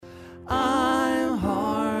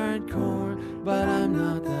I'm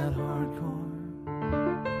not that hardcore.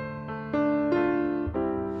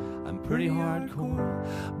 I'm pretty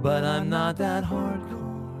hardcore, but I'm not that hardcore.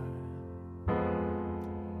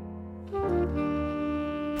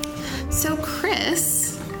 So,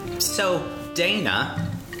 Chris. So, Dana.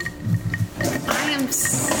 I am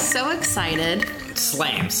so excited.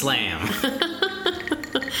 Slam.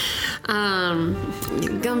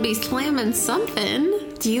 You're gonna be slamming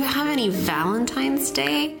something. Do you have any Valentine's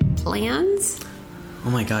Day plans? Oh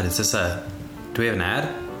my god, is this do we have an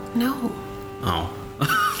ad? No. Oh.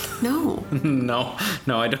 No.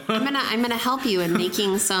 No, I don't. I'm gonna help you in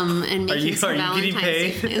making some Are some you Valentine's getting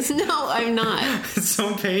paid? Day plans. No, I'm not. Is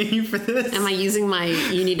someone paying you for this? Am I using my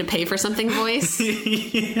 "you need to pay for something" voice?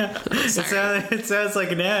 Yeah. It sounds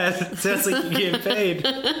like an ad. It sounds like you're getting paid.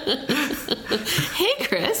 Hey,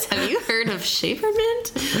 Chris, have you heard of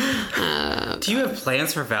Shapermint? Do you have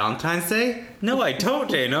plans for Valentine's Day? No, I don't,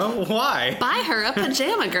 Dana. Why? Buy her a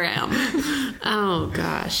pajamagram. Oh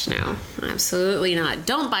gosh, no, absolutely not.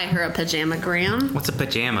 Don't buy her a pajamagram. What's a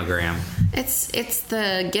pajamagram? It's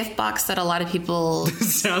the gift box that a lot of people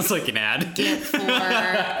Sounds like an ad. get for.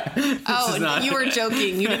 Oh, not- you were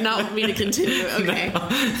joking. You did not want me to continue. Okay. No.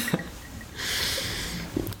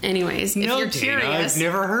 Anyways, if No, you're Dana, curious, I've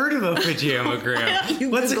never heard of a pajamagram. You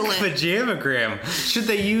What's Google a it. pajamagram? Should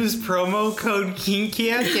they use promo code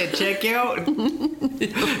KINKYAT at checkout?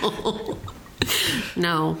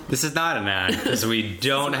 no. This is not an ad because we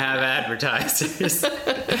don't have advertisers.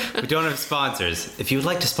 We don't have sponsors. If you would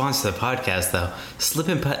like to sponsor the podcast, though, slip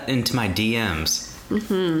into my DMs.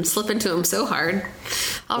 Slip into them so hard.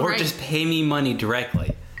 All Or right. just pay me money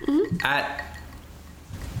directly at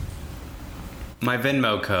my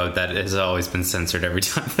Venmo code that has always been censored every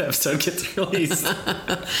time the episode gets released.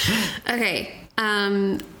 Okay.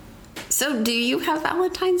 So do you have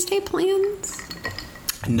Valentine's Day plans?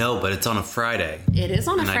 No, but it's on a Friday. It is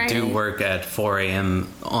on a And Friday. I do work at 4 a.m.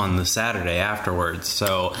 on the Saturday afterwards,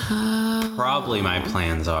 so probably my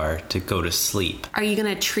plans are to go to sleep. Are you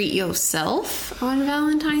going to treat yourself on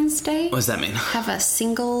Valentine's Day? What does that mean? Have a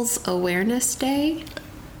singles awareness day?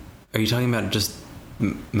 Are you talking about just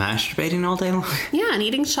masturbating all day long? Yeah, and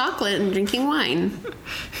eating chocolate and drinking wine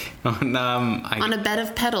on on a bed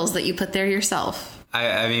of petals that you put there yourself.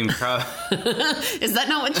 I mean, Is that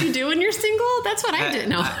not what you do when you're single? That's what I didn't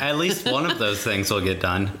know. at least one of those things will get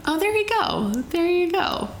done. Oh, there you go. There you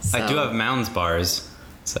go. So. I do have Mounds bars,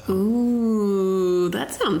 so Ooh,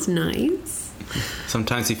 that sounds nice.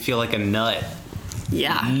 sometimes you feel like a nut.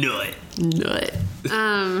 Yeah. Nut.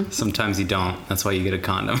 Sometimes you don't. That's why you get a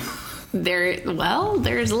condom. There's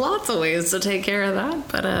lots of ways to take care of that,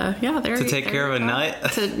 but yeah, To take care of a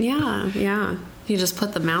nut? Yeah. You just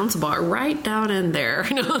put the Mounds bar right down in there.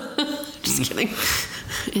 No, just kidding.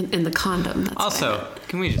 In the condom. That's Also,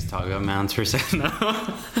 can we just talk about Mounds for a second?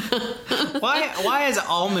 Why is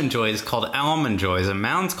Almond Joys called Almond Joys and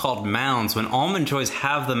Mounds called Mounds when Almond Joys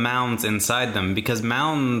have the mounds inside them? Because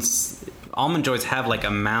Almond Joys have like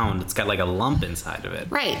a mound. It's got like a lump inside of it.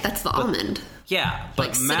 right. That's the almond. Yeah, but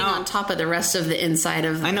Like sitting on top of the rest of the inside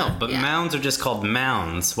of the... I know, but yeah. mounds are just called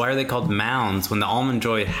mounds. Why are they called mounds when the Almond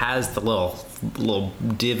Joy has the little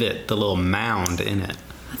divot, the little mound in it?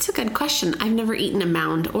 That's a good question. I've never eaten a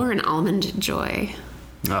Mound or an Almond Joy.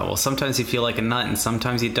 Oh, well, sometimes you feel like a nut and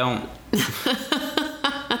sometimes you don't.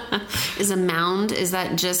 Is a Mound, is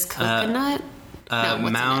that just coconut? No, what's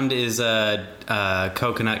in Mound is a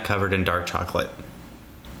coconut covered in dark chocolate.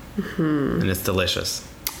 And it's delicious.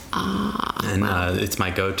 And it's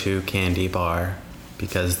my go-to candy bar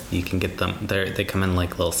because you can get them. They come in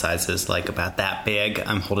like little sizes, like about that big.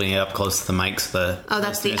 I'm holding it up close to the mic. So Oh,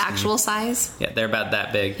 that's the actual size? Yeah, they're about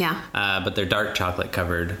that big. Yeah. But they're dark chocolate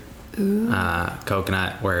covered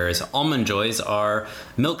coconut, whereas Almond Joys are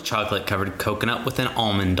milk chocolate covered coconut with an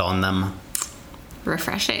almond on them.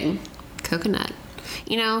 Refreshing. Coconut.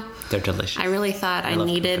 You know, They're delicious. I really thought I love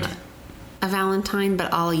needed coconut. a Valentine,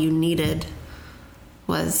 but all you needed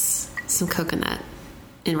was some coconut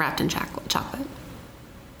wrapped in chocolate.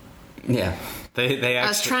 Yeah. They actually. I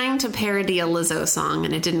was trying to parody a Lizzo song,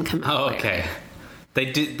 and it didn't come out. Oh, right. okay.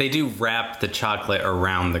 They do wrap the chocolate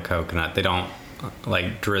around the coconut. They don't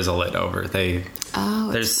like drizzle it over.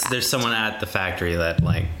 There's someone at the factory that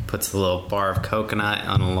like puts a little bar of coconut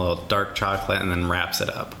on a little dark chocolate and then wraps it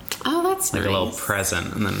up Oh, that's like nice. a little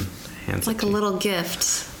present and then hands Like it a to you. little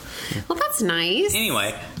gift. Well, that's nice.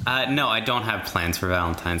 Anyway, no, I don't have plans for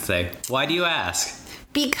Valentine's Day. Why do you ask?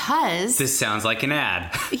 Because This sounds like an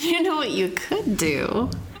ad. you know what you could do?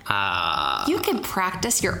 You could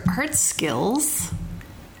practice your art skills.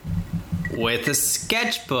 With a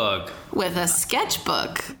sketchbook. with a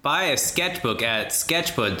sketchbook. Buy a sketchbook at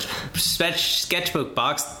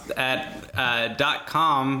sketchbookbox at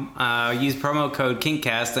 .com. Use promo code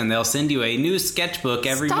KinkCast and they'll send you a new sketchbook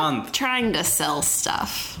every month. Stop trying to sell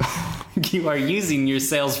stuff. You are using your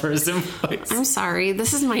salesperson voice. I'm sorry.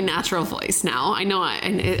 This is my natural voice now. I know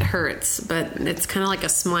and it hurts, but it's kind of like a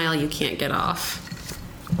smile you can't get off.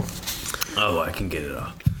 Oh, I can get it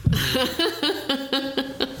off.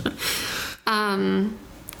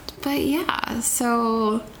 But yeah,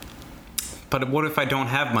 so... But what if I don't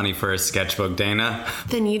have money for a sketchbook, Dana?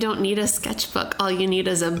 Then you don't need a sketchbook. All you need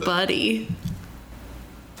is a buddy.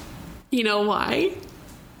 You know why?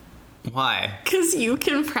 Why? Because you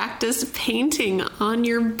can practice painting on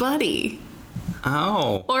your buddy.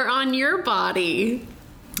 Oh. Or on your body.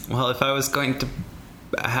 Well, if I was going to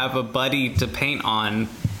have a buddy to paint on,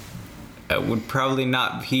 I would probably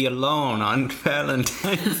not be alone on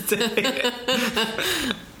Valentine's Day.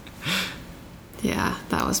 Yeah,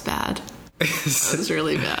 that was bad. That was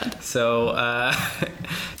really bad. So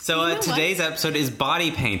know today's episode is body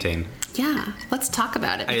painting. Yeah, let's talk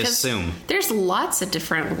about it. I assume. There's lots of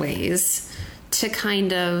different ways to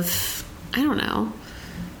kind of, I don't know,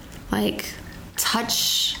 like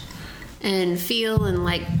touch and feel and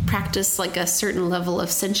like practice like a certain level of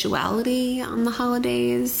sensuality on the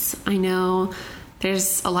holidays. I know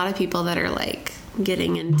there's a lot of people that are like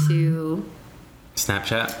getting into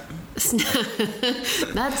Snapchat?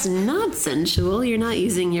 That's not sensual. You're not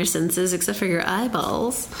using your senses except for your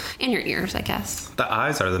eyeballs and your ears, I guess. The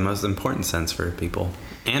eyes are the most important sense for people.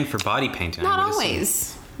 And for body painting. Not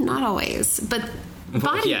always. Not always. But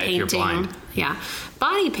body painting. If you're blind. Yeah.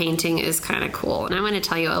 Body painting is kind of cool. And I'm going to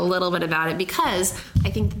tell you a little bit about it because I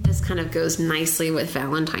think that this kind of goes nicely with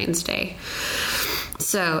Valentine's Day.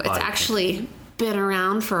 So it's actually been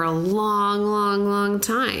around for a long, long, long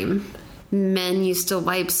time. Men used to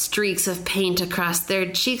wipe streaks of paint across their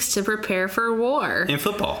cheeks to prepare for war. In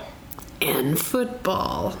football. In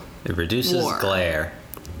football. It reduces glare.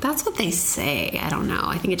 That's what they say. I don't know.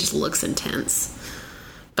 I think it just looks intense.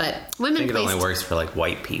 But women I think it only works for like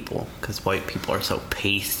white people because white people are so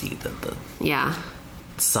pasty that the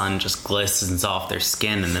sun just glistens off their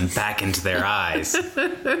skin and then back into their eyes.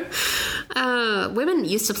 Women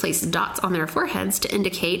used to place dots on their foreheads to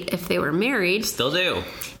indicate if they were married. Still do.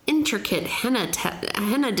 Intricate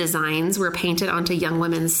henna designs were painted onto young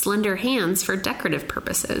women's slender hands for decorative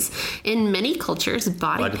purposes. In many cultures,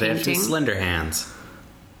 body Why painting... do they have to be slender hands?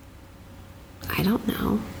 I don't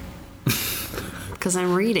know. Because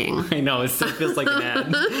I'm reading. I know, it still feels like an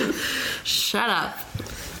ad. Shut up.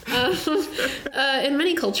 In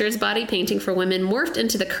many cultures, body painting for women morphed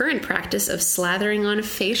into the current practice of slathering on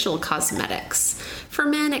facial cosmetics. For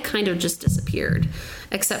men, it kind of just disappeared,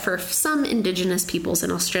 except for some indigenous peoples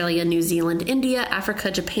in Australia, New Zealand, India,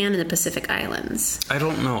 Africa, Japan, and the Pacific Islands. I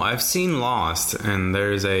don't know. I've seen Lost, and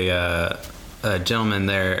there's a gentleman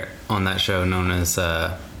there on that show known as...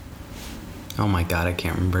 oh my god, I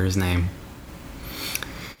can't remember his name.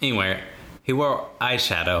 Anyway... He wore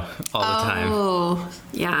eyeshadow all the time. Oh,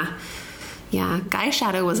 yeah. Yeah, guy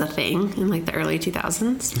shadow was a thing in like the early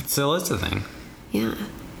 2000s. It still is a thing. Yeah.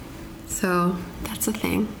 So, that's a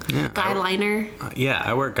thing. Yeah, guy liner. Yeah,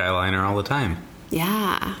 I wear guy liner all the time.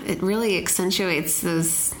 Yeah, it really accentuates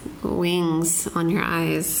those wings on your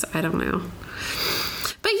eyes. I don't know.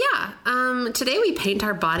 But yeah, today we paint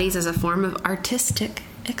our bodies as a form of artistic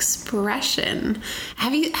expression.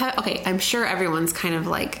 Okay, I'm sure everyone's kind of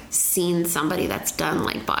like seen somebody that's done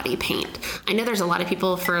like body paint. I know there's a lot of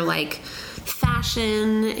people for like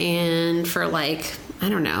fashion and for like, I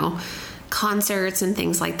don't know, concerts and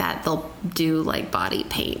things like that. They'll do like body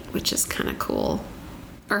paint, which is kind of cool.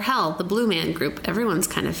 Or hell, the Blue Man Group. Everyone's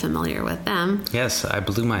kind of familiar with them. Yes, I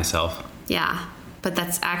blew myself. Yeah, but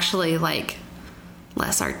that's actually like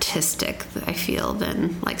less artistic, I feel,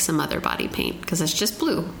 than like some other body paint because it's just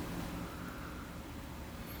blue.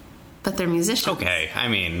 But they're musicians. Okay, I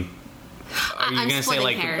mean, are you I'm gonna say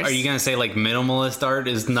like hairs. Are you gonna say like minimalist art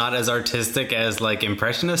is not as artistic as like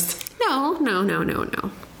impressionist? No.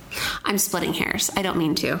 I'm splitting hairs. I don't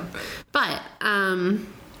mean to. But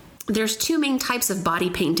there's two main types of body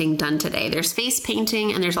painting done today. There's face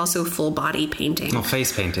painting and there's also full body painting. Well,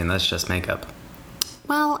 face painting, that's just makeup.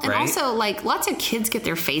 Well, and right? also, like, lots of kids get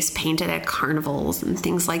their face painted at carnivals and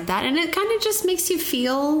things like that, and it kind of just makes you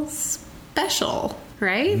feel special,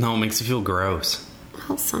 right? No, it makes you feel gross.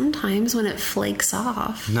 Well, sometimes when it flakes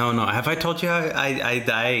off. No. Have I told you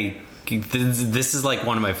this is like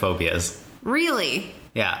one of my phobias. Really?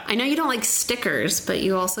 Yeah. I know you don't like stickers, but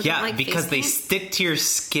you also don't like because face they paint? stick to your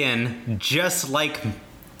skin just like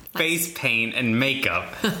face paint and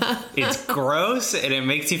makeup. It's gross and it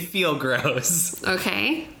makes you feel gross.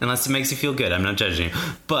 Okay. Unless it makes you feel good. I'm not judging you.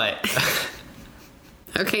 But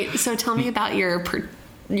Okay, so tell me about your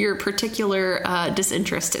particular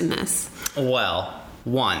disinterest in this. well,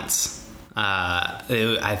 once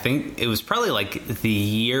I think it was probably like the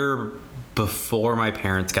year before my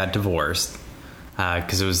parents got divorced,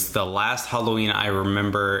 because it was the last Halloween I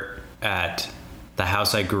remember at the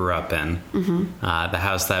house I grew up in. The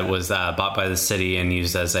house that was bought by the city and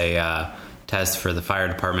used as a test for the fire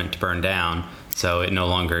department to burn down, so it no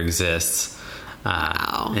longer exists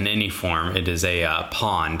in any form. It is a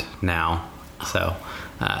pond now, so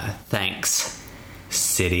thanks,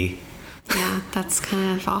 city. Yeah, that's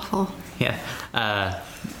kind of awful. Yeah.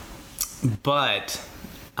 But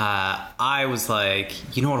I was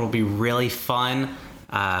like, you know what will be really fun?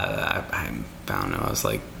 I don't know, I was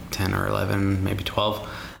like 10 or 11, maybe 12.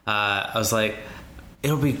 I was like,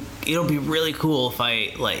 it'll be really cool if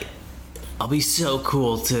I'll be so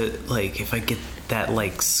cool to, like, if I get that,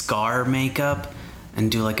 like, scar makeup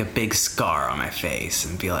and do, like, a big scar on my face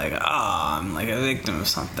and be like, I'm like a victim of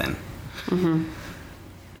something.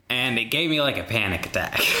 And it gave me like a panic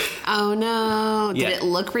attack. Oh no! Did it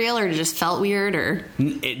look real, or it just felt weird, or?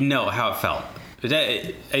 No, how it felt.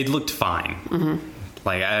 It looked fine.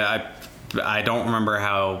 Like I don't remember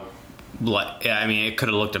how. I mean, it could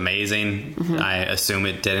have looked amazing. I assume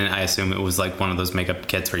it didn't. I assume it was like one of those makeup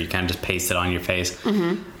kits where you kind of just paste it on your face.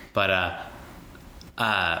 But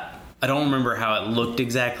I don't remember how it looked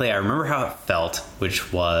exactly. I remember how it felt,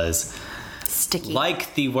 which was sticky,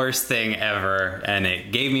 like the worst thing ever, and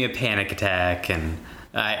it gave me a panic attack. And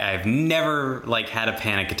I've never like had a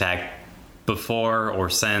panic attack before or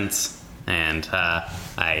since, and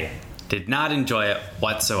I did not enjoy it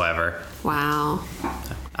whatsoever. Wow.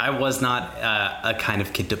 I was not a kind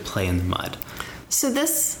of kid to play in the mud. So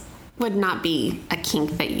this would not be a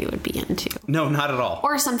kink that you would be into. No, not at all.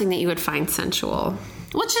 Or something that you would find sensual,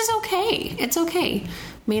 which is okay. It's okay.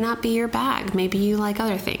 May not be your bag. Maybe you like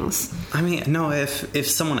other things. I mean, no, if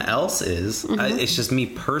someone else is, it's just me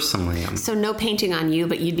personally. So no painting on you,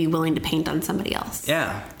 but you'd be willing to paint on somebody else.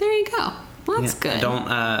 Yeah. There you go. Well, that's good.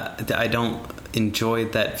 I don't enjoy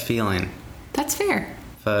that feeling. That's fair.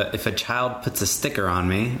 If a child puts a sticker on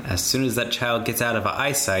me, as soon as that child gets out of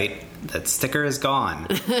eyesight, that sticker is gone.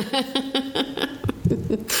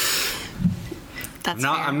 That's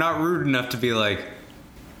I'm not rude enough to be like,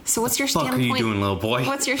 so what's your fuck standpoint? are you doing, little boy?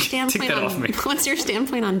 What's your standpoint Take that on off me. What's your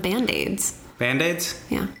standpoint on Band-Aids? Band-Aids?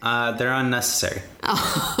 Yeah. They're unnecessary.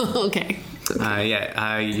 Oh, okay.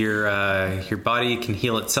 Your body can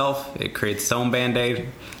heal itself. It creates its own Band-Aid.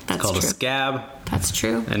 It's called a scab. That's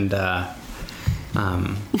true. And I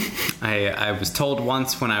was told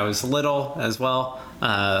once when I was little as well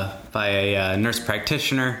by a nurse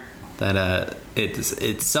practitioner that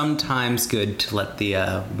it's sometimes good to let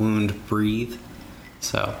the wound breathe.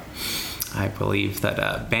 So I believe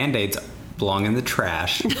that Band-Aids belong in the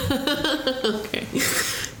trash. Okay.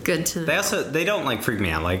 Good to know. They don't like freak me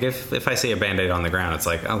out. Like if I see a Band-Aid on the ground, it's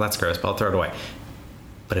like, oh, that's gross, but I'll throw it away.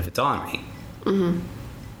 But if it's on me, I'm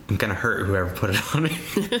gonna hurt whoever put it on me.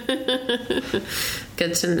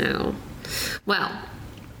 Good to know. Well,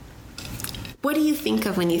 what do you think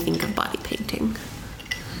of when you think of body painting?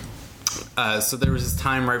 So there was this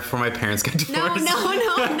time right before my parents got divorced. No.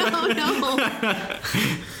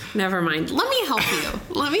 Never mind. Let me help you.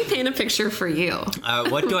 Let me paint a picture for you.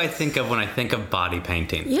 What do I think of when I think of body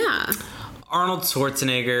painting? Yeah. Arnold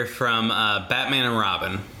Schwarzenegger from Batman and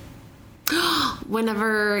Robin.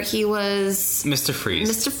 Whenever he was Mr. Freeze.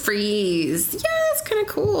 Mr. Freeze. Yeah, that's kind of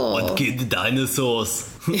cool. What killed the dinosaurs?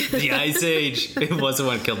 The Ice Age. It wasn't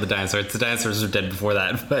what killed the dinosaurs. The dinosaurs were dead before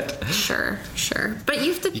that, but... Sure. But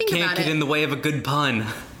you have to think about it. You can't get in the way of a good pun.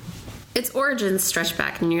 Its origins stretch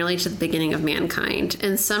back nearly to the beginning of mankind,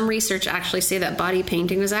 and some research actually say that body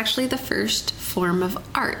painting was actually the first form of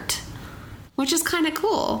art, which is kind of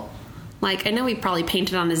cool. Like, I know we probably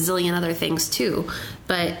painted on a zillion other things too,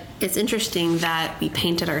 but it's interesting that we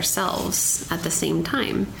painted ourselves at the same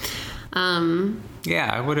time.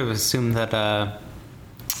 Yeah, I would have assumed that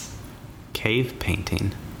cave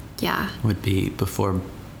painting would be before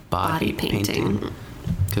body painting.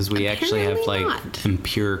 Because we actually have, like,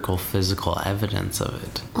 empirical physical evidence of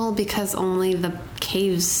it. Well, because only the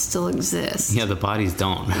caves still exist. Yeah, the bodies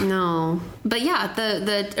don't. No. But yeah,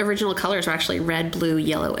 the original colors were actually red, blue,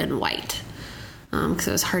 yellow, and white. Because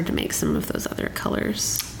it was hard to make some of those other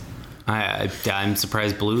colors. I'm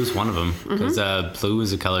surprised blue is one of them. Because blue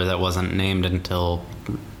is a color that wasn't named until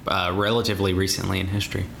relatively recently in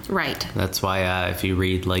history. Right. That's why if you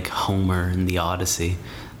read, like, Homer and the Odyssey...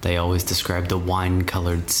 they always described the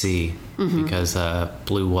wine-colored sea because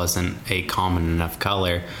blue wasn't a common enough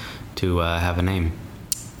color to have a name.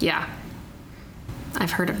 Yeah.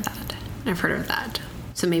 I've heard of that.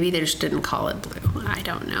 So maybe they just didn't call it blue. I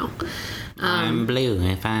don't know. I'm blue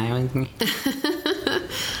if I was...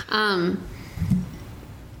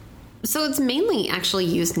 So it's mainly actually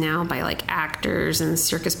used now by like actors and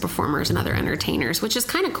circus performers and other entertainers, which is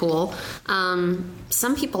kind of cool.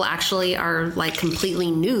 Some people actually are like completely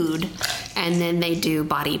nude and then they do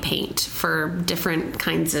body paint for different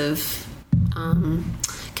kinds of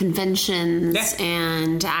conventions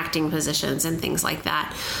and acting positions and things like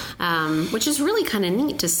that, which is really kind of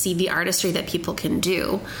neat to see the artistry that people can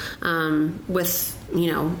do with,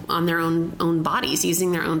 on their own bodies,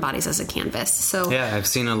 using their own bodies as a canvas. So yeah, I've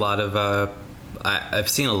seen a lot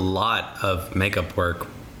of makeup work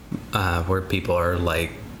where people are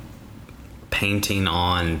like painting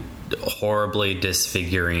on horribly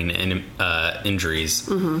disfiguring injuries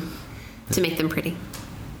to make them pretty.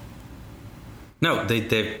 No,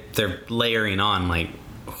 they're layering on like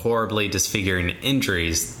horribly disfiguring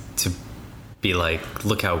injuries to be like,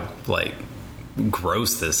 look how like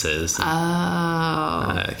gross this is. Oh,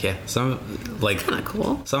 yeah. Some like kind of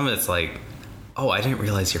cool. Some of it's like, oh, I didn't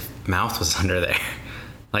realize your mouth was under there.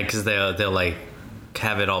 Like, because they'll like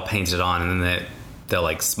have it all painted on, and then they'll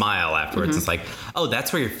like smile afterwards. It's like, oh,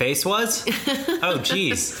 that's where your face was. Oh,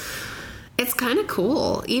 geez. It's kind of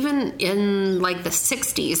cool. Even in like the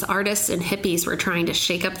 60s, artists and hippies were trying to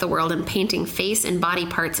shake up the world, and painting face and body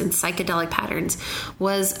parts in psychedelic patterns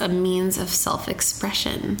was a means of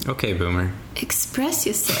self-expression. Okay, boomer. Express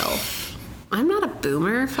yourself. I'm not a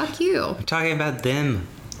boomer. Fuck you. I'm talking about them.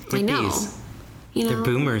 Hippies. I know. They're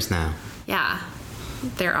boomers now. Yeah.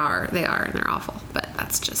 They are, and they're awful. But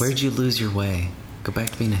that's just... Where'd you lose your way? Go back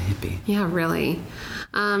to being a hippie. Yeah, really.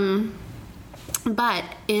 But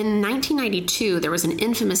in 1992, there was an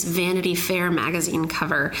infamous Vanity Fair magazine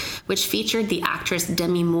cover which featured the actress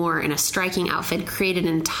Demi Moore in a striking outfit created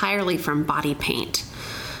entirely from body paint.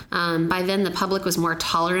 By then, the public was more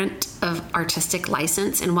tolerant of artistic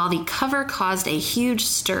license, and while the cover caused a huge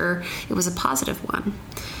stir, it was a positive one.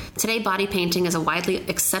 Today, body painting is a widely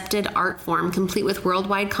accepted art form, complete with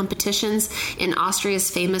worldwide competitions in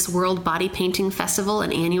Austria's famous World Body Painting Festival,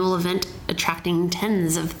 an annual event attracting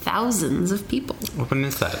tens of thousands of people. When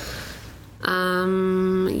is that?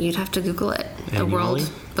 You'd have to Google it. Annually?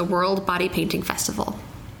 The World Body Painting Festival.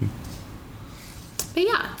 But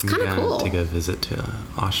yeah, it's kind of cool. To go visit to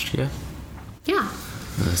Austria. Yeah.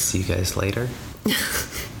 I'll see you guys later.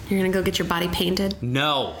 You're gonna go get your body painted?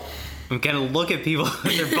 No. I'm gonna look at people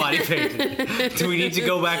with their body painted. Do we need to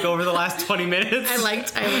go back over the last 20 minutes? I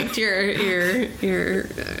liked your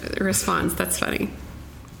response. That's funny.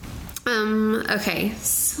 Okay,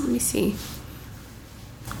 so let me see.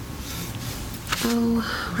 Oh,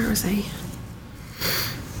 where was I?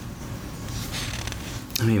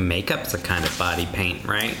 I mean, makeup's a kind of body paint,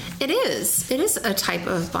 right? It is. It is a type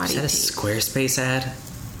of body paint. Is that a Squarespace ad?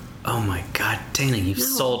 Oh my god, Dana, you've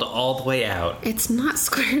sold all the way out. It's not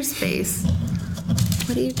Squarespace.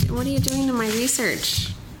 What are you doing to my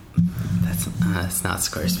research? It's not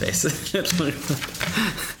Squarespace.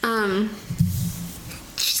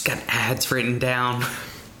 She's got ads written down.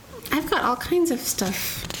 I've got all kinds of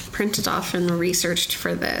stuff printed off and researched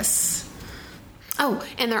for this. Oh,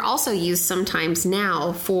 and they're also used sometimes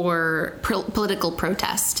now for political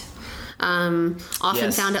protest.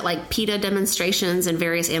 Often found at like PETA demonstrations and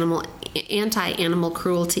various anti-animal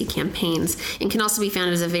cruelty campaigns, and can also be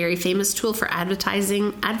found as a very famous tool for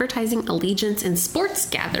advertising allegiance in sports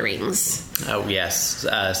gatherings. Oh yes,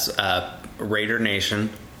 Raider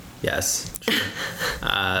Nation. Yes.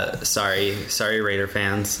 Sorry, Raider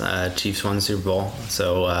fans. Chiefs won the Super Bowl,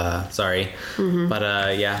 so sorry.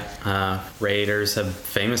 But Raiders have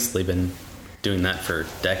famously been doing that for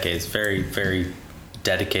decades. Very, very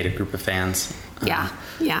dedicated group of fans. Yeah.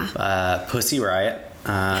 Pussy Riot.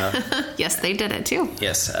 Yes, they did it too.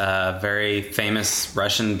 Yes, a very famous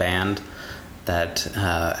Russian band that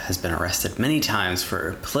has been arrested many times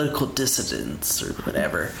for political dissidence or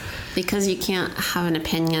whatever. Because you can't have an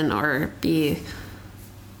opinion or be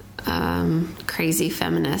crazy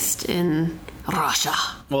feminist in Russia.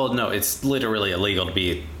 Well, no, it's literally illegal to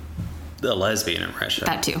be a lesbian in Russia.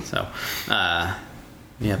 That too. So,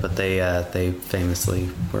 yeah, but they famously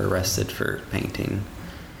were arrested for painting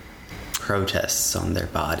protests on their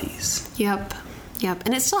bodies. Yep.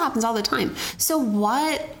 And it still happens all the time. So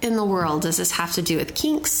what in the world does this have to do with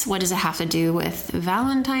kinks? What does it have to do with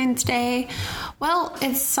Valentine's Day? Well,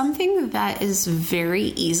 it's something that is very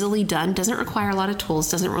easily done. Doesn't require a lot of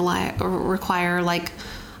tools. Doesn't require like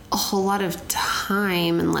a whole lot of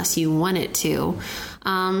time unless you want it to.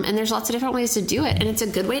 And there's lots of different ways to do it. And it's a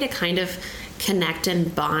good way to kind of connect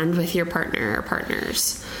and bond with your partner or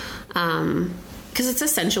partners. Because it's a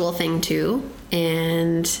sensual thing too.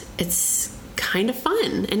 And it's kind of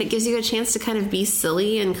fun. And it gives you a chance to kind of be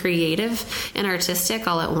silly and creative and artistic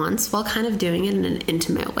all at once while kind of doing it in an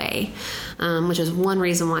intimate way. Which is one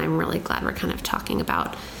reason why I'm really glad we're kind of talking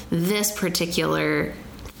about this particular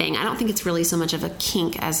thing. I don't think it's really so much of a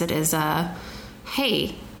kink as it is a,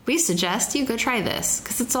 hey, we suggest you go try this,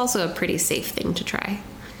 because it's also a pretty safe thing to try.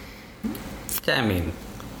 I mean,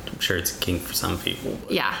 I'm sure it's a kink for some people.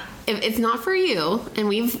 Yeah. If it's not for you, and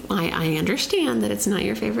I understand that it's not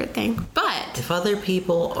your favorite thing, but if other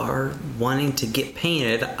people are wanting to get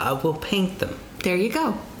painted, I will paint them. There you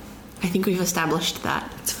go. I think we've established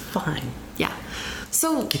that. It's fine. Yeah.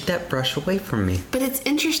 So get that brush away from me. But it's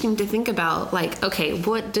interesting to think about, like, okay,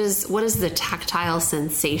 what is the tactile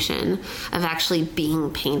sensation of actually being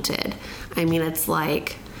painted? I mean, it's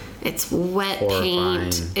like, it's wet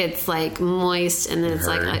paint, it's like moist, and then it's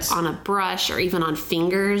like on a brush or even on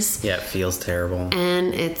fingers. Yeah, it feels terrible.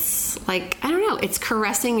 And it's like, I don't know, it's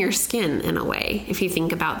caressing your skin in a way, if you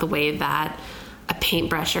think about the way that a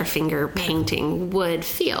paintbrush or finger painting would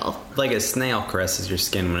feel. Like a snail caresses your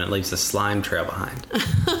skin when it leaves a slime trail behind.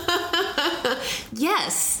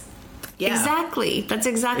 Yes. Yeah. Exactly. That's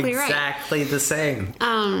exactly right. Exactly the same.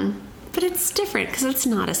 But it's different because it's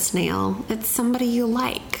not a snail. It's somebody you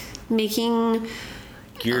like. Making...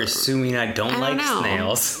 You're assuming I don't like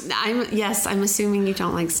snails. I'm assuming you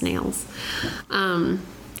don't like snails.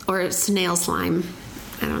 Or snail slime.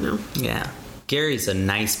 I don't know. Yeah. Gary's a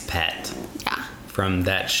nice pet. Yeah. From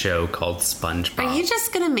that show called SpongeBob. Are you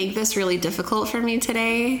just going to make this really difficult for me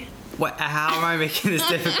today? What? How am I making this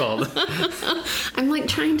difficult? I'm like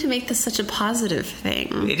trying to make this such a positive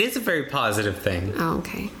thing. It is a very positive thing. Oh,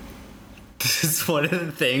 okay. This is one of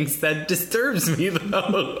the things that disturbs me,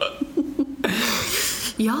 though.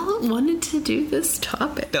 Y'all wanted to do this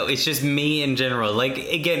topic. No, it's just me in general. Like,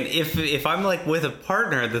 again, if I'm like with a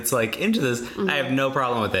partner that's like into this, I have no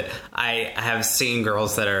problem with it. I have seen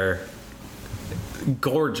girls that are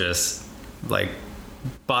gorgeous, like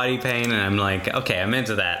body paint, and I'm like, okay, I'm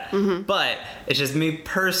into that. Mm-hmm. But it's just me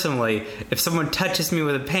personally. If someone touches me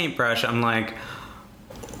with a paintbrush, I'm like,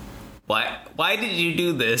 why did you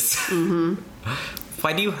do this? Mm-hmm.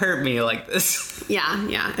 Why do you hurt me like this?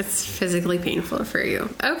 Yeah, it's physically painful for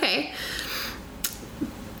you. Okay.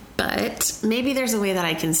 But maybe there's a way that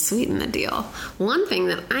I can sweeten the deal. One thing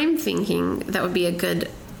that I'm thinking that would be a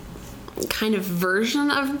good kind of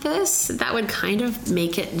version of this, that would kind of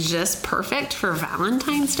make it just perfect for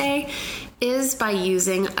Valentine's Day, is by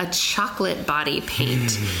using a chocolate body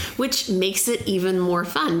paint, which makes it even more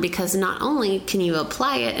fun because not only can you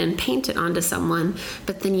apply it and paint it onto someone,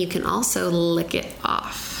 but then you can also lick it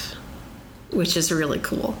off, which is really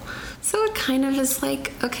cool. So it kind of is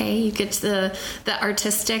like, okay, you get to the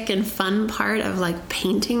artistic and fun part of like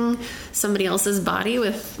painting somebody else's body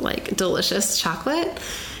with like delicious chocolate.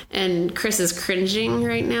 And Chris is cringing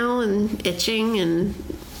right now and itching and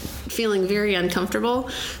feeling very uncomfortable.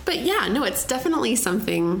 But yeah, no, it's definitely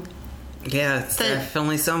something. Yeah, it's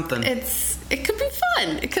definitely something. It could be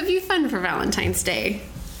fun. It could be fun for Valentine's Day.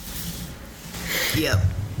 Yep.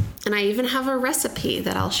 And I even have a recipe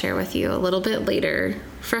that I'll share with you a little bit later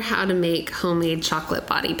for how to make homemade chocolate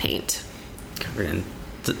body paint. Covered in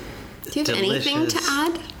Do you have anything to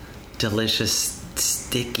add? Delicious,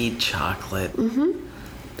 sticky chocolate. Mm-hmm.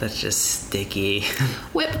 That's just sticky.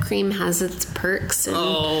 Whipped cream has its perks and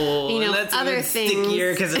that's other even things.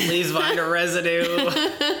 Stickier because it leaves behind a residue.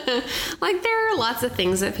 Like there are lots of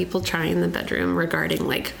things that people try in the bedroom regarding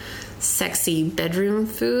like sexy bedroom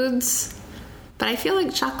foods. But I feel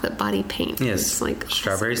like chocolate body paint is like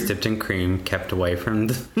strawberries awesome. dipped in cream, kept away from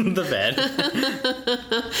the bed.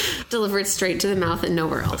 Delivered straight to the mouth and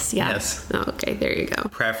nowhere else. Yeah. Yes. Oh, okay, there you go.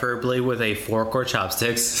 Preferably with a fork or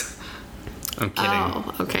chopsticks. I'm kidding.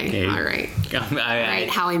 Oh, okay. All right. Right,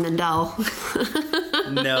 Howie Mandel.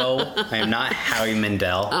 No, I am not Howie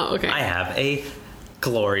Mandel. Oh, okay. I have a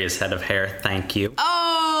glorious head of hair. Thank you.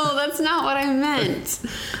 Oh, that's not what I meant.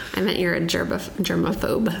 I meant you're a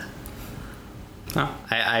germaphobe. Oh,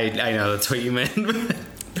 I know that's what you meant.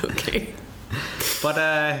 Okay. But,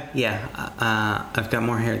 I've got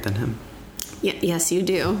more hair than him. Yes, you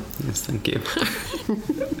do. Yes, thank you.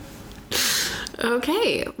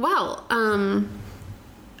 Okay, well,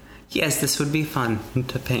 yes, this would be fun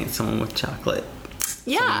to paint someone with chocolate.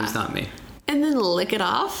 Yeah. Someone who's not me. And then lick it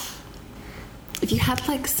off. If you had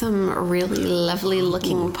like some really lovely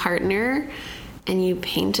looking partner and you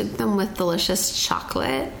painted them with delicious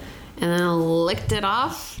chocolate and then licked it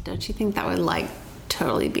off, don't you think that would like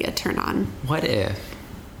totally be a turn on? What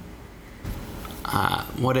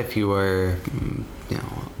if you were,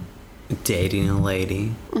 dating a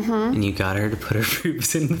lady and you got her to put her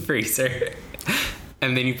boobs in the freezer,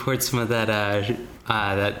 and then you poured some of that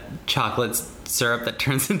chocolate syrup that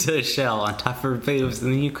turns into a shell on top of her boobs,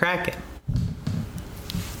 and then you crack it?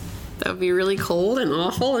 That would be really cold and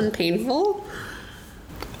awful and painful.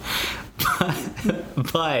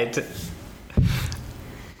 But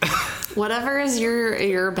whatever is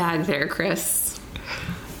your bag there, Chris.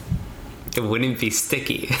 It wouldn't be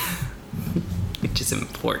sticky, which is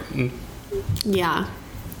important. Yeah.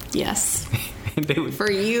 Yes. Would... For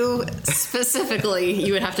you specifically,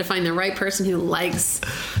 you would have to find the right person who likes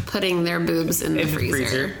putting their boobs in the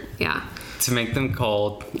freezer. Yeah. To make them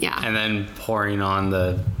cold. Yeah. And then pouring on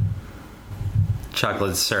the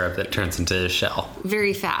chocolate syrup that turns into a shell.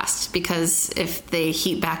 Very fast, because if they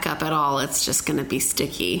heat back up at all, it's just going to be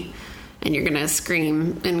sticky. And you're going to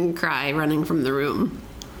scream and cry running from the room.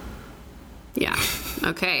 Yeah.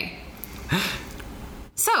 Okay.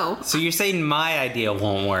 So you're saying my idea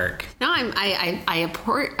won't work? No, I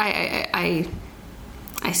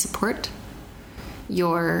support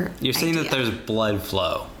your You're saying idea. that there's blood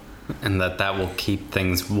flow and that will keep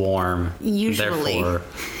things warm. Usually. Therefore,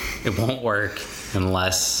 it won't work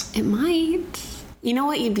unless... It might. You know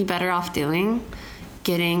what you'd be better off doing?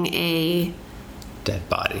 Getting a... dead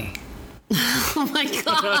body. Oh my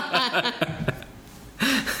god.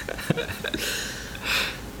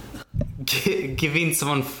 Giving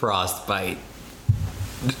someone frostbite.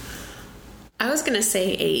 I was gonna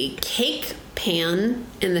say a cake pan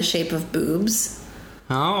in the shape of boobs.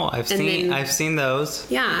 Oh, I've seen those.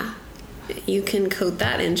 Yeah, you can coat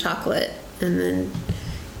that in chocolate and then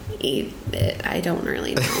eat it. I don't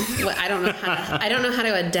really know. I don't know how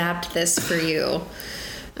to adapt this for you,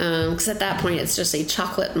 because at that point it's just a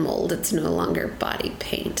chocolate mold. It's no longer body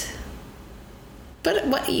paint. But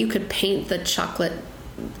what, you could paint the chocolate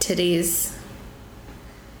titties.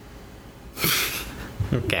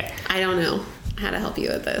 Okay. I don't know how to help you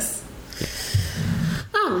with this.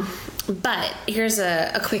 But here's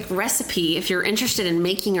a quick recipe if you're interested in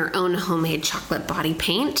making your own homemade chocolate body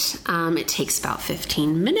paint. It takes about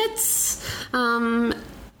 15 minutes.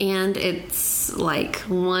 And it's like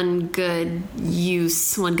one good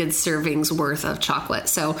serving's worth of chocolate.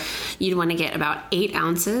 So you'd want to get about 8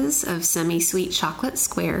 ounces of semi-sweet chocolate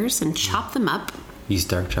squares and chop them up. Use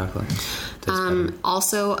dark chocolate.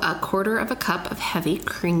 Also, a quarter of a cup of heavy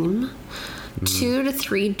cream, 2 to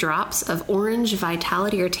 3 drops of orange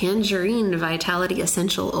vitality or tangerine vitality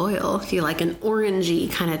essential oil, if you like an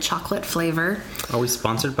orangey kind of chocolate flavor. Are we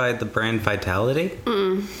sponsored by the brand Vitality?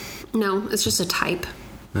 No, it's just a type.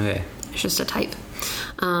 Okay. It's just a type.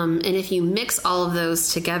 And if you mix all of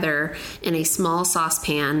those together in a small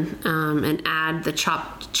saucepan and add the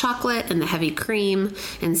chopped chocolate and the heavy cream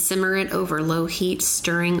and simmer it over low heat,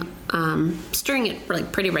 stirring it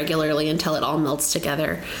like pretty regularly until it all melts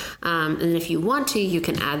together. And if you want to, you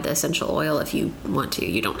can add the essential oil if you want to.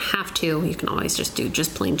 You don't have to. You can always just do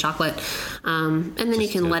just plain chocolate. And then you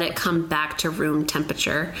can let it come back to room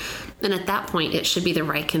temperature. And at that point, it should be the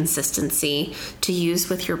right consistency to use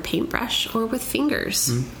with your paintbrush or with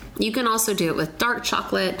fingers. You can also do it with dark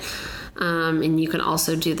chocolate, and you can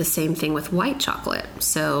also do the same thing with white chocolate.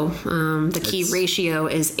 So the key ratio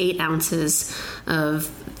is 8 ounces of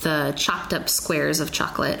the chopped up squares of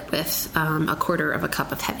chocolate with a quarter of a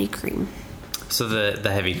cup of heavy cream. So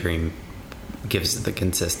the heavy cream gives the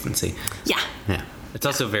consistency. Yeah. It's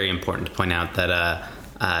also very important to point out that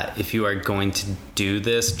if you are going to do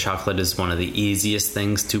this, chocolate is one of the easiest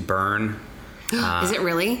things to burn. Is it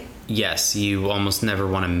really? Yes, you almost never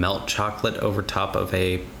want to melt chocolate over top of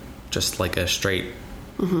a straight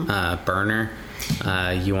burner.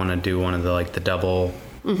 You want to do one of the double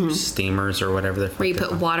steamers or whatever. Where you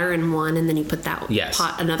put water in one and then you put that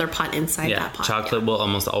another pot inside that pot. Chocolate will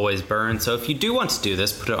almost always burn. So if you do want to do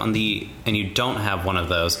this, put it on and you don't have one of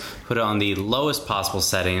those, put it on the lowest possible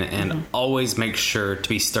setting and always make sure to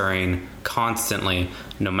be stirring constantly,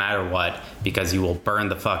 no matter what, because you will burn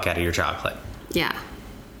the fuck out of your chocolate. Yeah.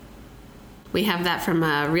 We have that from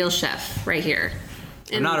a Real Chef right here.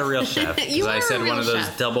 I'm not a real chef. You are I said a real one of those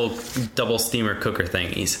chef. double steamer cooker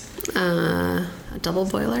thingies. A double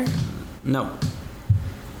boiler? No.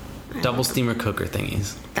 Double steamer cooker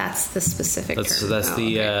thingies. That's the specific term. That's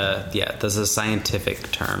that's a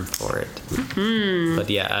scientific term for it. But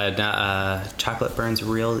chocolate burns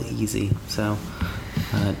real easy. So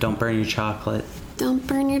don't burn your chocolate. Don't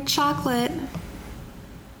burn your chocolate.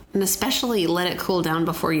 And especially let it cool down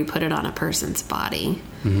before you put it on a person's body,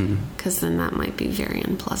 because then that might be very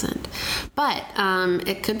unpleasant. But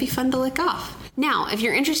it could be fun to lick off. Now, if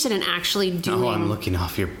you're interested in actually doing... Oh, I'm looking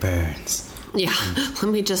off your burns. Yeah,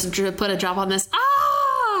 let me just put a drop on this.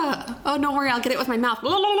 Ah! Oh, don't worry, I'll get it with my mouth.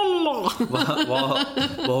 While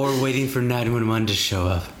we're waiting for 911 to show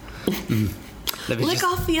up. Lick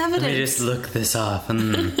off the evidence. Let me just look this off. I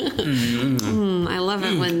love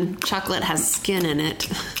it when chocolate has skin in it.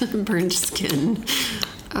 Burned skin.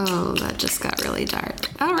 Oh, that just got really dark.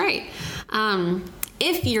 All right.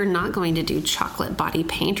 If you're not going to do chocolate body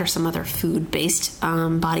paint or some other food-based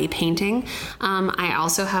body painting, I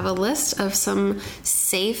also have a list of some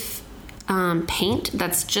safe paint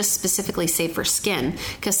that's just specifically safe for skin,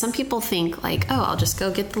 because some people think like, oh, I'll just go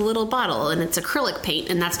get the little bottle and it's acrylic paint,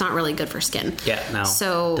 and that's not really good for skin. Yeah, no.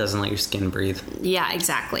 So it doesn't let your skin breathe. Yeah,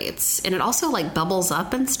 exactly. And it also like bubbles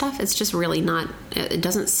up and stuff. It's just really not. It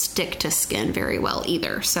doesn't stick to skin very well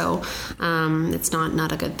either. So it's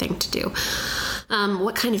not a good thing to do.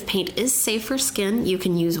 What kind of paint is safe for skin? You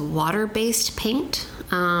can use water-based paint.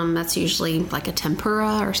 That's usually like a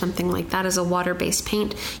tempera or something like that as a water-based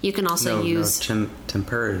paint. You can also use...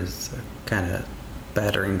 tempera is kind of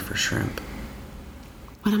battering for shrimp.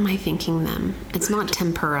 What am I thinking then? It's not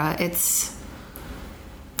tempura. It's...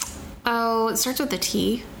 Oh, it starts with a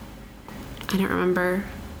T. I don't remember.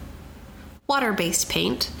 Water-based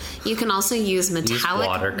paint. You can also use metallic... Use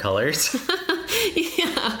watercolors.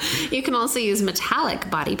 Yeah, you can also use metallic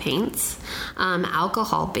body paints,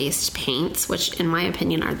 alcohol-based paints, which in my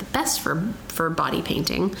opinion are the best for body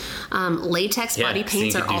painting. Latex body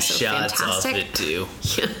paints are also fantastic. Off it too.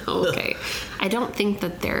 Yeah, okay. I don't think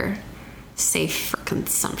that they're safe for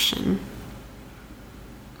consumption.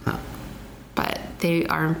 Huh. But they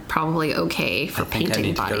are probably okay for painting bodies. I think I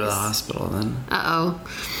need to go to the hospital then. Uh-oh.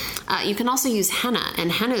 You can also use henna, and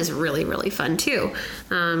henna is really, really fun too,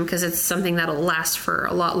 because it's something that'll last for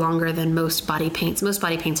a lot longer than most body paints. Most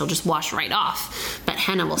body paints will just wash right off, but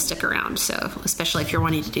henna will stick around, so especially if you're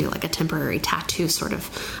wanting to do like a temporary tattoo sort of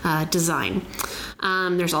design.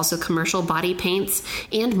 There's also commercial body paints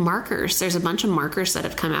and markers. There's a bunch of markers that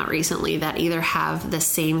have come out recently that either have the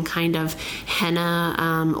same kind of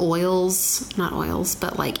henna oils, not oils,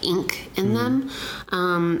 but like ink in them,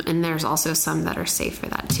 and there's also some that are safe for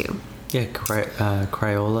that too. Yeah,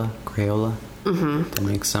 Crayola.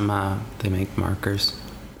 Mm-hmm. They make markers.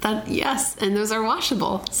 Yes, and those are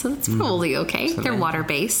washable, so that's probably okay. So they're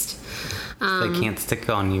water-based. They can't stick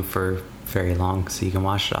on you for very long, so you can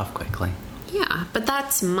wash it off quickly. Yeah, but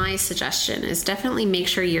that's my suggestion, is definitely make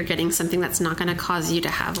sure you're getting something that's not going to cause you to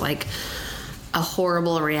have like a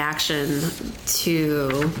horrible reaction with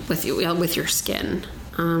your skin.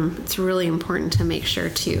 It's really important to make sure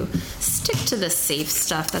to stick to the safe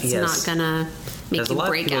stuff that's not going to make you break out. Because a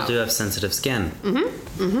lot of people do have sensitive skin.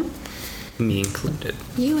 Mm-hmm. Mm-hmm. Me included.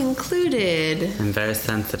 You included. I'm very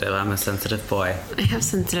sensitive. I'm a sensitive boy. I have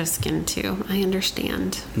sensitive skin too. I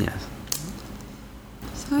understand. Yes.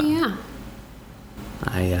 So yeah.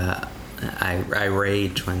 I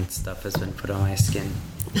rage when stuff has been put on my skin.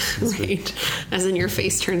 Right. As in your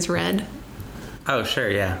face turns red? Oh, sure,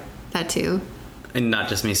 yeah. That too. And not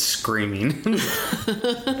just me screaming.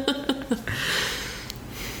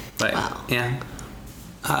 But, wow. Yeah.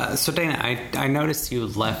 So, Dana, I noticed you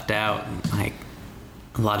left out, like,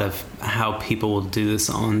 a lot of how people will do this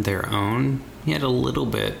on their own. You had a little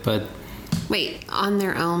bit, but... Wait, on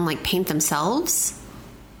their own, like, paint themselves?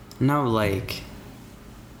 No, like...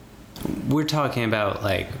 We're talking about,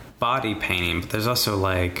 like, body painting, but there's also,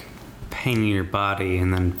 like, painting your body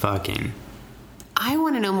and then fucking. I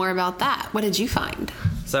want to know more about that. What did you find?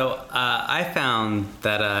 So, I found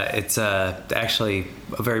that it's actually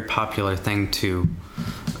a very popular thing to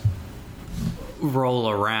roll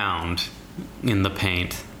around in the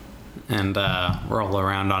paint and roll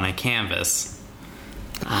around on a canvas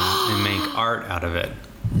and make art out of it.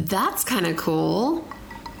 That's kind of cool.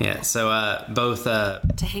 Yeah, so both...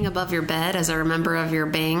 to hang above your bed as a member of your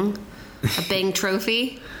Bang? A Bang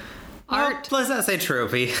trophy? Art? Well, let's not say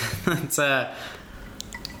trophy.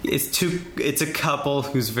 It's a couple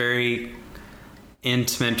who's very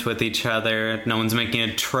intimate with each other. No one's making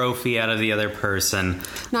a trophy out of the other person.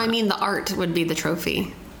 No, I mean the art would be the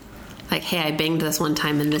trophy. Like, hey, I banged this one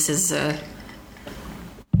time and this is the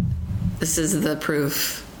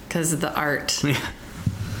proof because of the art. Yeah.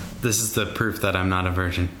 This is the proof that I'm not a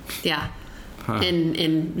virgin. Yeah. Huh.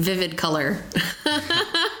 In vivid color.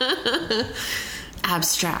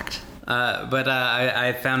 Abstract. But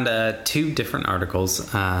I found 2 different articles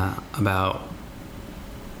about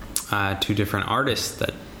 2 different artists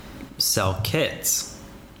that sell kits.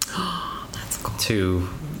 Oh, that's cool. To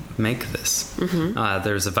make this.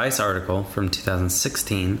 There's a Vice article from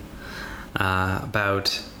 2016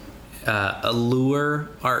 about Allure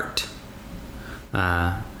art.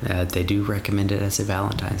 They do recommend it as a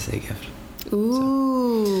Valentine's Day gift.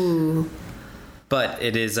 Ooh. But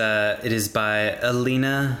it is by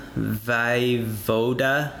Alina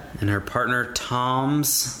Vaivoda and her partner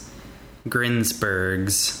Toms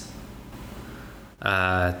Grinsbergs.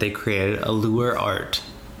 They created Allure Art.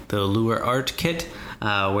 The Allure Art Kit,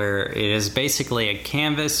 where it is basically a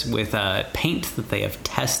canvas with paint that they have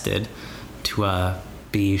tested to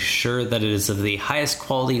be sure that it is of the highest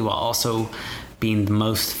quality while also being the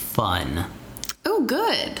most fun. Oh,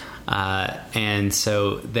 good. And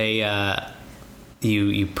so they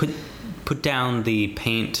you put down the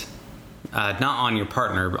paint not on your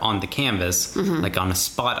partner, on the canvas, like on a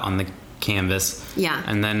spot on the canvas. Yeah.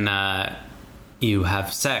 And then you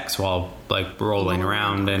have sex while like rolling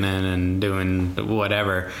around and doing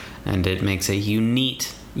whatever, and it makes a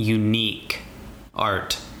unique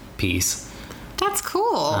art piece. That's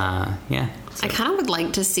cool. Yeah. I kind of would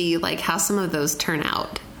like to see like how some of those turn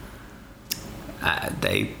out.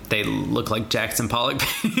 They look like Jackson Pollock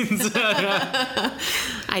paintings.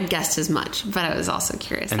 I'd guessed as much, but I was also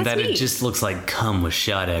curious. And That's that neat. it just looks like cum was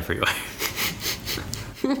shot everywhere.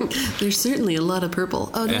 There's certainly a lot of purple.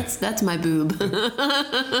 Oh, that's my boob.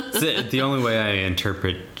 The only way I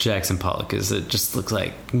interpret Jackson Pollock is it just looks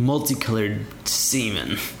like multicolored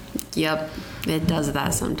semen. Yep, it does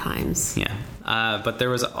that sometimes. Yeah. But there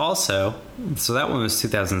was also, so that one was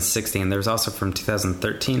 2016. There was also from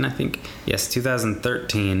 2013, I think. Yes,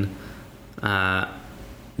 2013.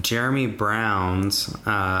 Jeremy Brown's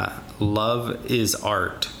Love is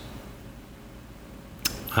Art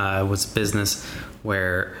was a business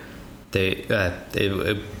where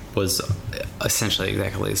it was essentially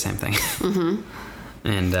exactly the same thing.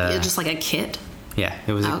 And Just like a kit. yeah,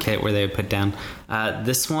 it was a kit where they would put down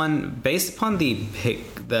this one based upon the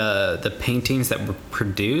paintings that were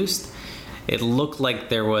produced. It looked like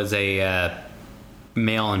there was a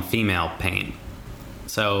male and female paint.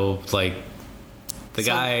 So like the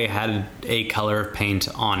guy had a color of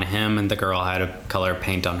paint on him, and the girl had a color of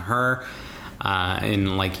paint on her.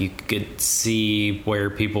 And like you could see where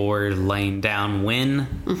people were laying down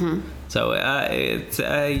when. So it's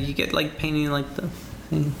you get like painting like the.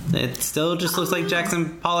 It still just looks like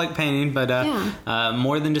Jackson Pollock painting, but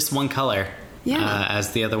more than just one color. Yeah.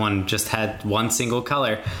 As the other one just had one single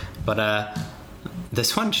color, but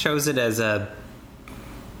this one shows it as a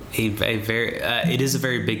very. It is a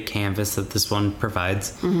very big canvas that this one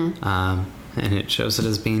provides, and it shows it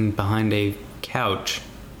as being behind a couch,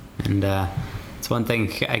 and it's one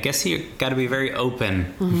thing. I guess you got to be very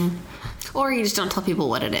open, Or you just don't tell people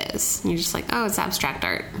what it is. You're just like, oh, it's abstract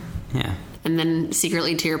art. yeah. And then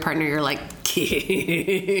secretly to your partner, you're like,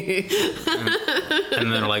 And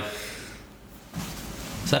they're like,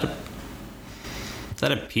 is that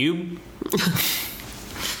a pube?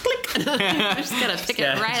 click. You just gotta pick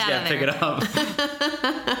it right out of there. Pick it up.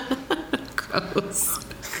 Gross.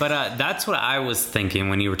 But that's what I was thinking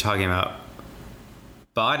when you were talking about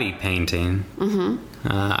body painting.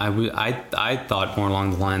 I thought more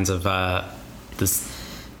along the lines of this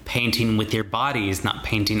painting with your bodies, not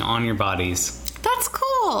painting on your bodies. That's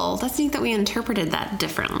cool. That's neat that we interpreted that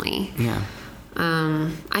differently. Yeah.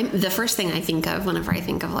 The first thing I think of whenever I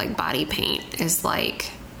think of like body paint is like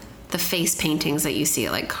the face paintings that you see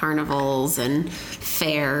at like carnivals and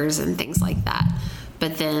fairs and things like that.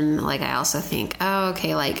 But then like I also think, oh,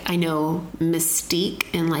 okay, like I know Mystique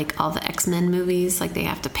in like all the X-Men movies, like they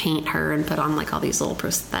have to paint her and put on like all these little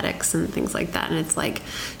prosthetics and things like that. And it's like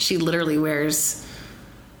she literally wears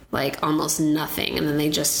like almost nothing, and then they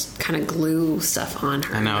just kind of glue stuff on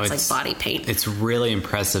her. I know, it's like body paint. It's really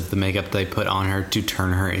impressive, the makeup they put on her to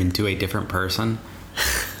turn her into a different person.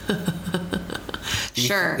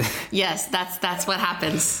 Sure. Yes, that's what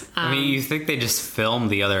happens. I mean, you think they just filmed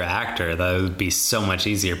the other actor, that would be so much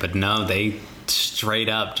easier, but no, they straight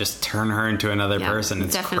up just turn her into another person.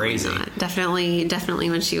 It's crazy. Not. Definitely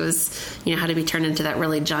when she was, had to be turned into that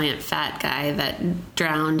really giant fat guy that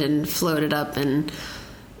drowned and floated up and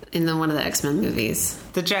in one of the X-Men movies.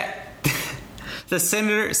 The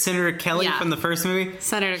Senator Kelly from the first movie.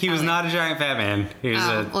 Senator he was Kelly. Not a giant fat man. He was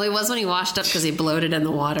well, he was when he washed up because he bloated in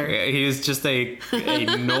the water. He was just a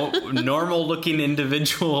normal looking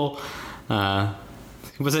individual.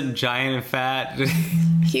 He wasn't giant and fat.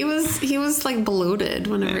 He was like bloated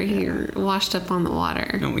whenever he washed up on the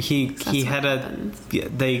water. No, he had happens.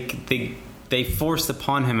 they forced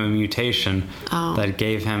upon him a mutation that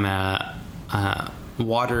gave him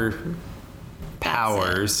water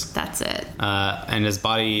powers. That's it. And his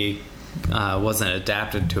body wasn't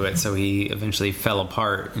adapted to it, so he eventually fell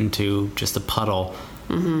apart into just a puddle.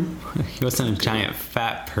 Mm-hmm. He wasn't a giant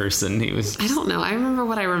fat person. He was. I don't know. I remember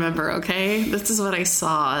what I remember. Okay, this is what I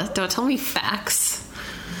saw. Don't tell me facts.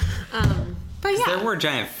 But yeah, there were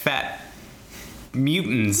giant fat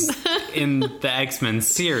mutants in the X-Men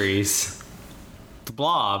series. The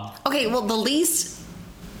Blob. Okay, well, the least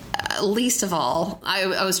of all,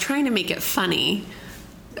 I was trying to make it funny.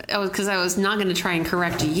 Because I was not going to try and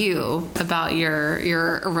correct you about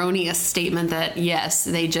your erroneous statement that yes,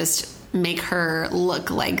 they just make her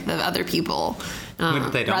look like the other people They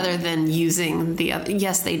don't. rather than using the other.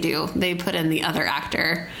 Yes, they do. They put in the other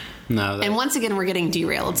actor. No, And once again, we're getting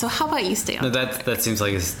derailed. So how about you stay on? that seems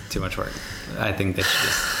like it's too much work. I think they should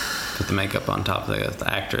just put the makeup on top of the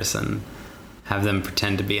actress and have them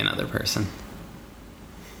pretend to be another person.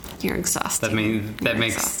 You're exhausting.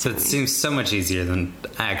 That seems so much easier than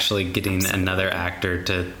actually getting another actor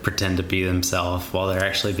to pretend to be themselves while they're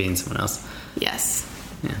actually being someone else. Yes.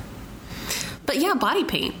 Yeah. But yeah, body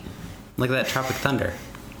paint. Look at that Tropic Thunder.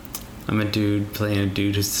 I'm a dude playing a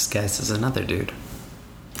dude who's disguised as another dude.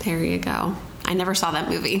 There you go. I never saw that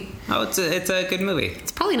movie. Oh, it's a good movie.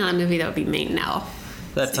 It's probably not a movie that would be made now.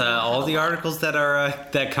 That's all the articles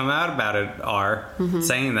that come out about it are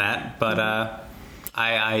saying that, but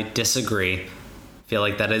I disagree. I feel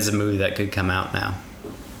like that is a movie that could come out now.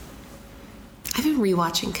 I've been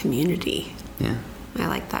rewatching Community. Yeah. I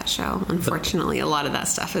like that show. Unfortunately, a lot of that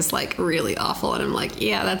stuff is like really awful, and I'm like,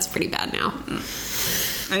 yeah, that's pretty bad now.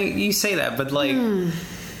 You say that, but like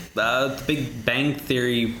the Big Bang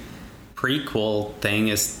Theory prequel thing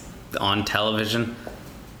is on television,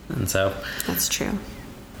 and so That's true.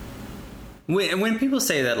 when people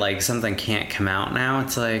say that like something can't come out now,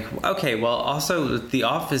 it's like, okay, well, also The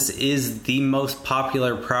Office is the most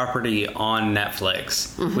popular property on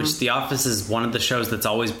Netflix, which The Office is one of the shows that's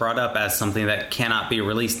always brought up as something that cannot be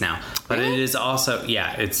released now. But Really? it is also,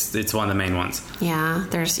 yeah, it's one of the main ones. Yeah,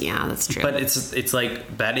 that's true. But it's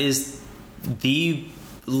like that is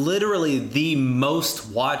literally the most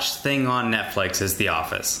watched thing on Netflix is The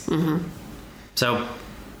Office. So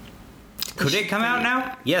could it come out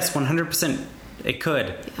now? Yes, 100%. It could.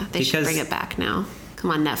 Yeah, they should bring it back now. Come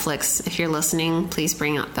on, Netflix. If you're listening, please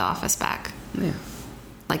bring out The Office back. Yeah.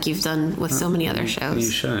 Like you've done with so many other You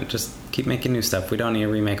shows. shouldn't. Just keep making new stuff. We don't need to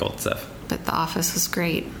remake old stuff. But The Office was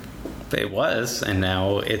great. It was, and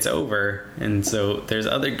now it's over. And so there's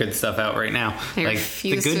other good stuff out right now. I like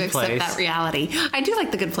refuse The Good to accept Place that reality. I do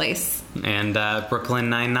like The Good Place. and Brooklyn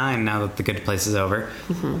Nine-Nine now that The Good Place is over.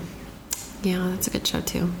 Yeah, that's a good show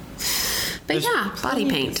too. But There's yeah, body plenty of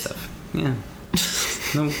good paint. stuff. Yeah.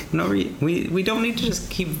 We don't need to just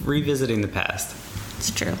keep revisiting the past. It's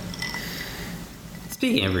true.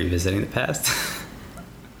 Speaking of revisiting the past,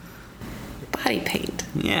 Body paint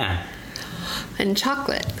yeah. and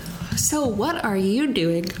chocolate. So, what are you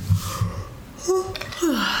doing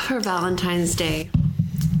for Valentine's Day,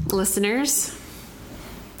 listeners?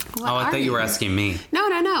 What I are thought you were asking me. No.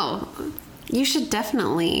 You should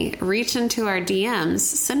definitely reach into our DMs,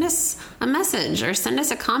 send us a message or send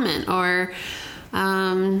us a comment or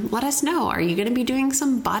let us know. Are you going to be doing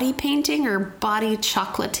some body painting or body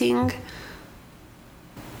chocolating?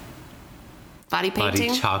 Body painting?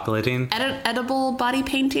 Body chocolating? Edible body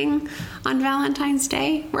painting on Valentine's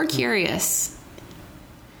Day? We're curious.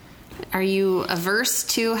 Are you averse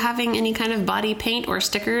to having any kind of body paint or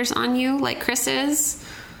stickers on you like Chris is?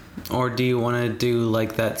 Or do you want to do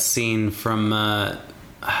like that scene from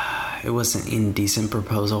it wasn't Indecent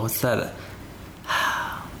Proposal, what's that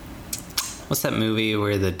movie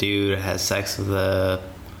where the dude has sex with the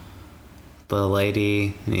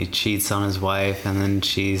lady and he cheats on his wife and then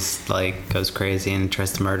she's like goes crazy and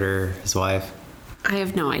tries to murder his wife? I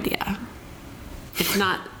have no idea. It's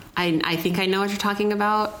not. I think I know what you're talking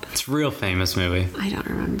about. It's a real famous movie. I don't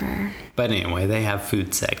remember. But anyway, they have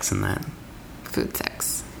food sex in that. Food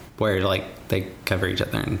sex. Where like they cover each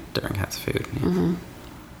other in different kinds of food. Yeah.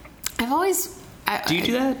 I've always. Do you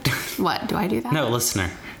do that? What? Do I do that? No,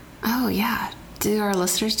 listener. Oh, yeah. Do our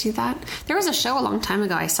listeners do that? There was a show a long time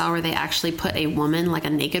ago I saw where they actually put a woman, like a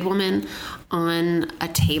naked woman, on a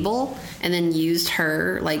table and then used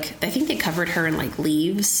her, like, I think they covered her in, like,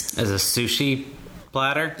 leaves. As a sushi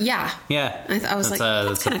platter? Yeah. Yeah. I was like,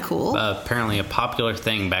 that's kind of cool. Apparently a popular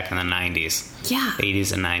thing back in the 90s. Yeah.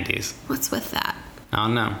 80s and 90s. What's with that? I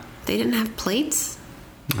don't know. They didn't have plates?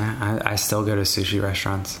 I still go to sushi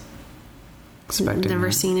restaurants.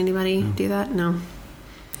 Never seen anybody do that? No.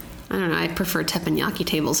 I don't know. I prefer teppanyaki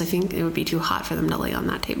tables. I think it would be too hot for them to lay on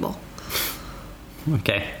that table.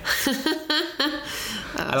 Okay.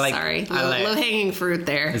 Sorry. Low-hanging fruit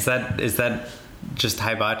there. Is that Just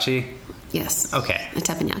hibachi? Yes. Okay. A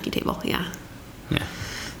teppanyaki table, yeah. Yeah.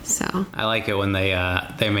 So. I like it when they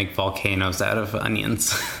make volcanoes out of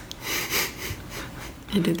onions.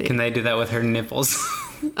 Can they do that with her nipples?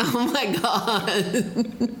 Oh my God.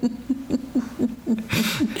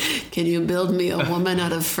 Can you build me a woman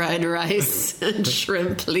out of fried rice and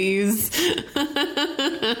shrimp, please?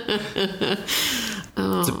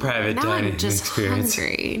 It's a private dining experience.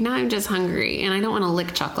 Hungry. Now I'm just hungry, and I don't want to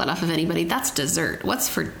lick chocolate off of anybody. That's dessert. What's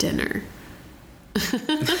for dinner?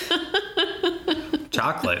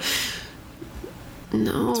 Chocolate.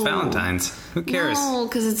 No. It's Valentine's. Who cares? No,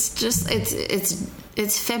 because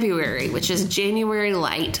it's February, which is January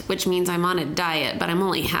light, which means I'm on a diet, but I'm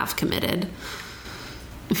only half committed.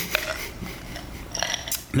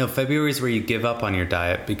 No, February is where you give up on your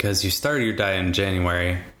diet because you started your diet in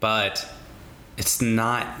January, but it's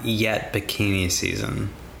not yet bikini season.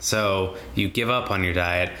 So you give up on your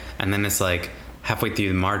diet, and then it's like halfway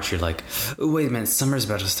through March, you're like, oh, wait a minute, summer's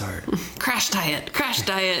about to start. Crash diet.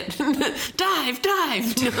 dive.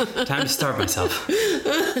 Time to starve myself.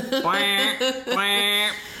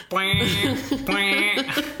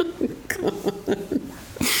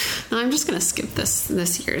 I'm just going to skip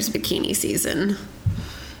this year's bikini season.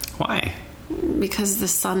 Why? Because the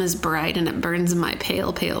sun is bright and it burns my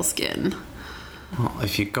pale skin. Well,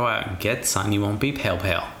 if you go out and get sun, you won't be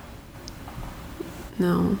pale.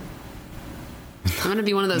 No. I'm going to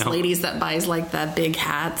be one of those ladies that buys like the big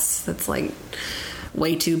hats that's like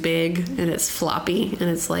way too big and it's floppy and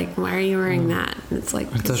it's like, why are you wearing that? And it's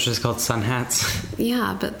like, aren't those just called sun hats?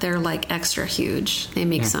 Yeah, but they're like extra huge. They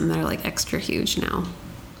make some that are like extra huge now.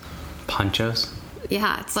 Ponchos?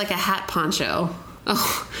 Yeah, it's like a hat poncho.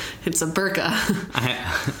 Oh, it's a burqa.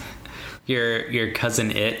 Your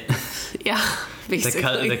cousin It. Yeah,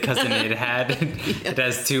 basically. The cousin It hat. It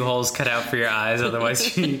has 2 holes cut out for your eyes.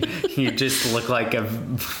 Otherwise, you just look like a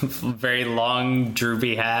very long,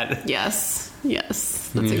 droopy hat. Yes,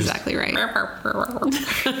 that's exactly right.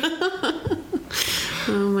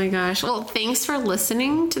 Oh my gosh. Well, thanks for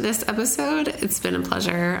listening to this episode. It's been a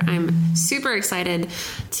pleasure. I'm super excited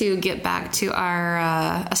to get back to our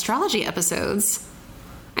astrology episodes.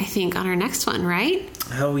 I think on our next one, right?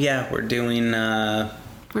 Oh yeah, we're doing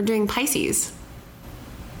Pisces.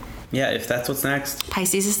 Yeah, if that's what's next.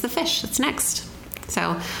 Pisces is the fish. That's next.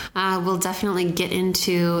 So we'll definitely get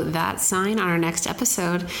into that sign on our next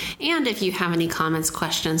episode. And if you have any comments,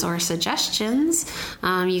 questions, or suggestions,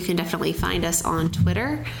 you can definitely find us on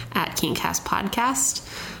Twitter at KinkCast Podcast.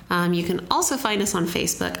 You can also find us on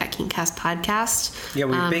Facebook at KinkCast Podcast. Yeah,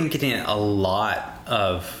 we've been getting a lot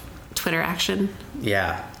of Twitter action.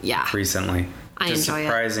 Yeah. Recently. I just enjoy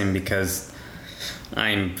surprising because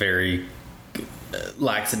I'm very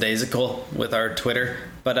lackadaisical with our Twitter,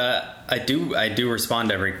 but I do respond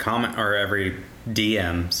to every comment or every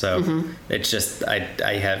DM, so it's just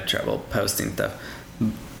I have trouble posting stuff.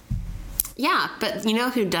 Yeah, but you know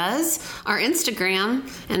who does? Our Instagram,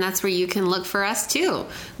 and that's where you can look for us too,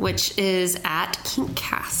 which is at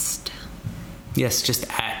KinkCast. Yes, just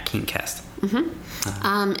at KinkCast.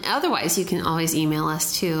 Otherwise, you can always email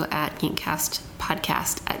us too at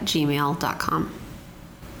kinkcastpodcast@gmail.com.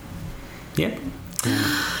 Yep.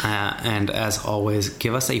 And as always,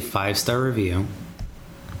 give us a 5-star review.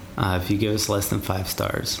 If you give us less than 5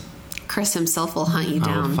 stars, Chris himself will hunt you I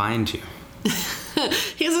down. will find you.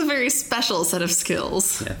 He has a very special set of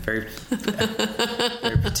skills. Yeah, very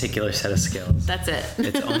particular set of skills. That's it.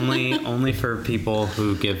 It's only for people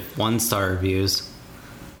who give 1-star reviews.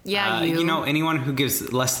 Yeah, you know, anyone who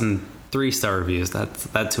gives less than 3-star reviews,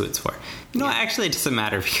 that's who it's for. You know, actually, it doesn't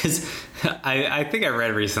matter because I think I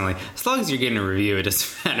read recently, as long as you're getting a review, it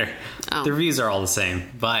doesn't matter. Oh. The reviews are all the same,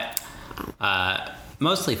 but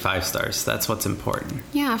mostly 5 stars. That's what's important.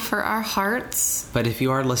 Yeah, for our hearts. But if you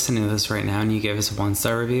are listening to this right now and you gave us a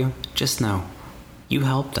 1-star review, just know you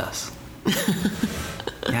helped us.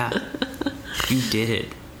 Yeah, you did it.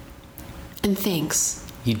 And thanks.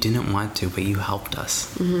 You didn't want to, but you helped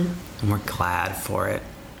us. And we're glad for it.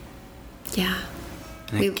 Yeah.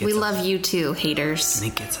 And We love you too, haters.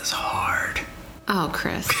 And it gets us hard. Oh,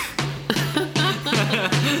 Chris. No.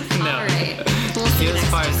 All right. We'll see you Give us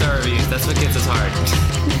next time. 5-star reviews. That's what gets us hard.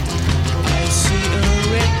 I see a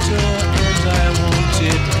red door and I want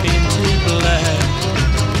it in